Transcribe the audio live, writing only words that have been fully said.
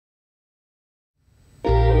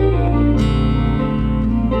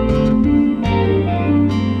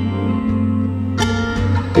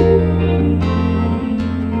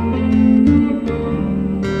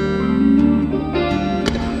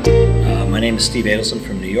is Steve Adelson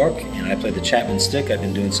from New York, and I play the Chapman Stick. I've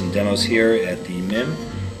been doing some demos here at the MIM,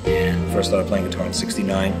 and first started playing guitar in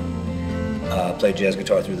 '69. Played jazz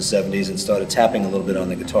guitar through the '70s and started tapping a little bit on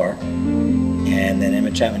the guitar. And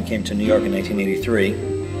then Chapman came to New York in 1983,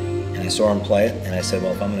 and I saw him play it, and I said,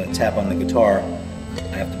 well, if I'm going to tap on the guitar,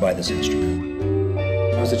 I have to buy this instrument.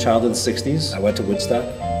 I was a child in the '60s. I went to Woodstock,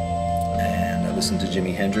 and I listened to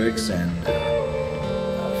Jimi Hendrix and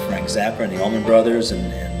Frank Zappa and the Allman Brothers,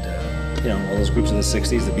 and you know, all those groups of the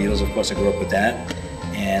 '60s. The Beatles, of course, I grew up with that.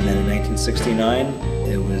 And then in 1969,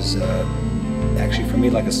 it was actually for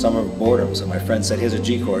me like a summer of boredom. So my friend said, "Here's a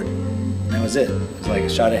G chord," and that was it. It was like a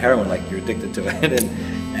shot of heroin, like you're addicted to it,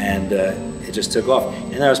 and it just took off.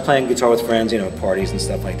 And I was playing guitar with friends, you know, at parties and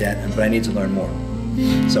stuff like that. But I need to learn more.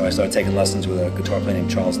 So I started taking lessons with a guitar player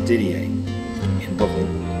named Charles Didier in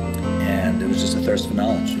Brooklyn, and it was just a thirst for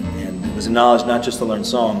knowledge. And it was a knowledge not just to learn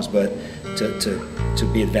songs, but to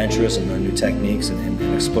be adventurous and learn new techniques and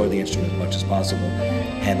explore the instrument as much as possible.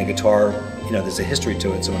 And the guitar, you know, there's a history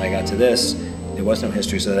to it. So when I got to this, there was no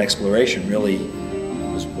history. So that exploration really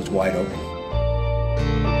was wide open.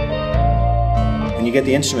 When you get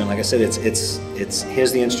the instrument, like I said, it's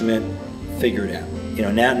here's the instrument, figure it out. You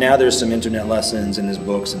know, now there's some internet lessons and there's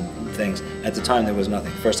books and things. At the time, there was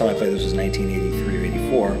nothing. First time I played this was 1983 or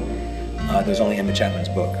 '84. There was only Emma Chapman's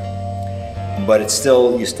book. But it's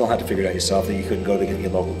still, you still have to figure it out yourself, that you couldn't go to get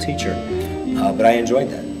your local teacher. But I enjoyed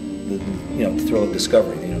that, you know, the thrill of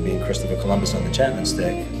discovery, you know, being Christopher Columbus on the Chapman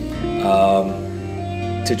Stick.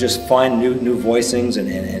 To just find new voicings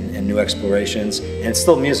and new explorations. And it's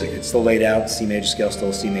still music, it's still laid out, C major scale,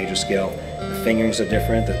 still C major scale. The fingerings are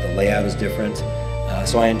different, the layout is different.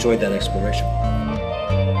 So I enjoyed that exploration.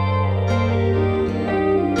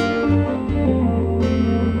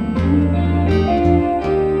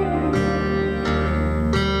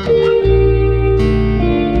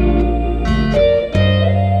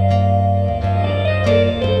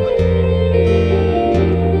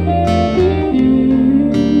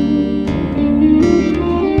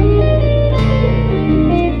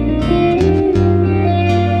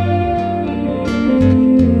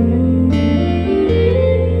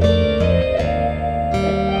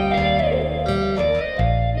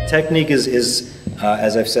 Technique is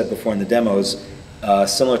as I've said before in the demos,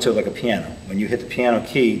 similar to like a piano. When you hit the piano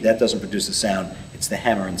key, that doesn't produce a sound, it's the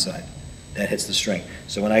hammer inside that hits the string.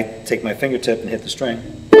 So when I take my fingertip and hit the string,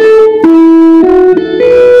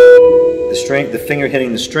 the finger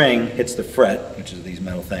hitting the string hits the fret, which is these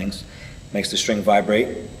metal things, makes the string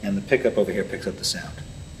vibrate, and the pickup over here picks up the sound,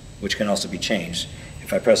 which can also be changed.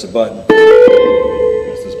 If I press a button,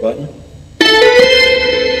 press this button,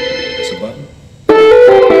 press a button,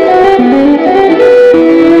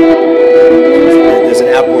 there's an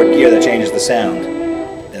outboard gear that changes the sound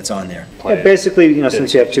that's on there. Yeah, basically, you know,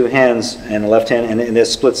 since you have two hands and a left hand, and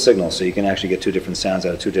there's split signal, so you can actually get two different sounds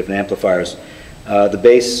out of two different amplifiers. The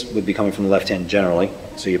bass would be coming from the left hand generally,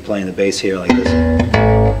 so you're playing the bass here like this.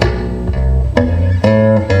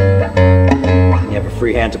 And you have a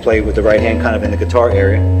free hand to play with the right hand kind of in the guitar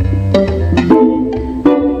area.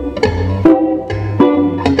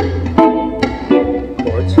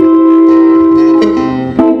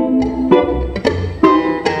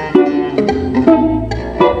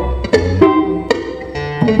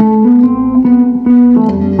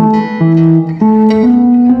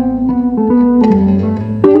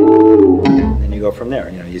 From there,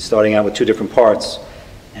 you know, you're starting out with two different parts,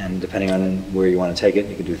 and depending on where you want to take it,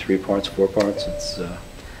 you can do 3 parts, 4 parts. It's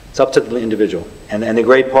up to the individual. And the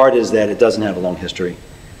great part is that it doesn't have a long history.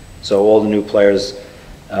 So all the new players,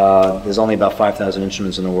 there's only about 5,000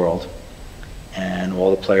 instruments in the world, and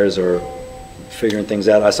all the players are figuring things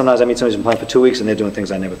out. Sometimes I meet somebody who's been playing for 2 weeks, and they're doing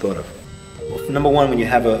things I never thought of. Well, number one, when you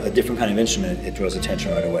have a different kind of instrument, it draws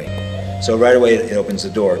attention right away. So right away, it opens the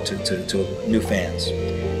door to new fans.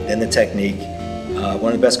 Then the technique.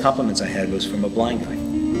 One of the best compliments I had was from a blind guy,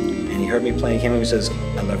 and he heard me playing. He came over and says,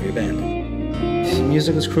 "I love your band."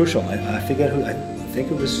 Music was crucial. I forget who. I think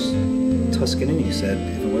it was Toscanini who said,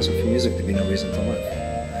 "If it wasn't for music, there'd be no reason to live."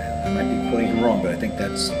 I might be quoting him wrong, but I think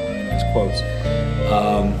that's one of his quotes.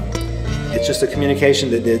 It's just a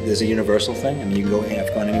communication that there's a universal thing. I mean, you can go.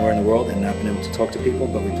 I've gone anywhere in the world and not been able to talk to people,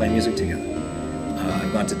 but we play music together.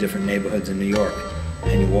 I've gone to different neighborhoods in New York,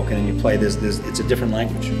 and you walk in and you play. It's a different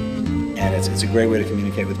language. And it's a great way to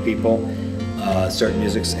communicate with people. Certain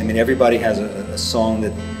musics, I mean, everybody has a song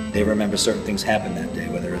that they remember certain things happened that day,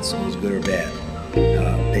 whether it was good or bad.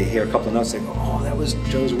 They hear a couple of notes, they go, "Oh, that was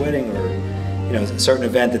Joe's wedding," or you know, a certain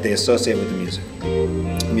event that they associate with the music.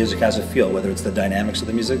 The music has a feel, whether it's the dynamics of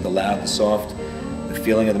the music, the loud, the soft, the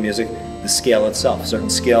feeling of the music, the scale itself.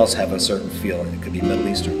 Certain scales have a certain feel. It could be Middle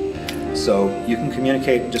Eastern. So you can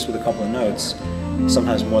communicate just with a couple of notes,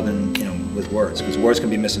 sometimes more than with words, because words can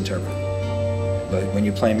be misinterpreted. But when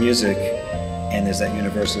you play music and there's that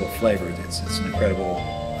universal flavor, it's an incredible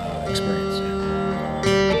experience.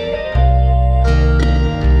 Yeah.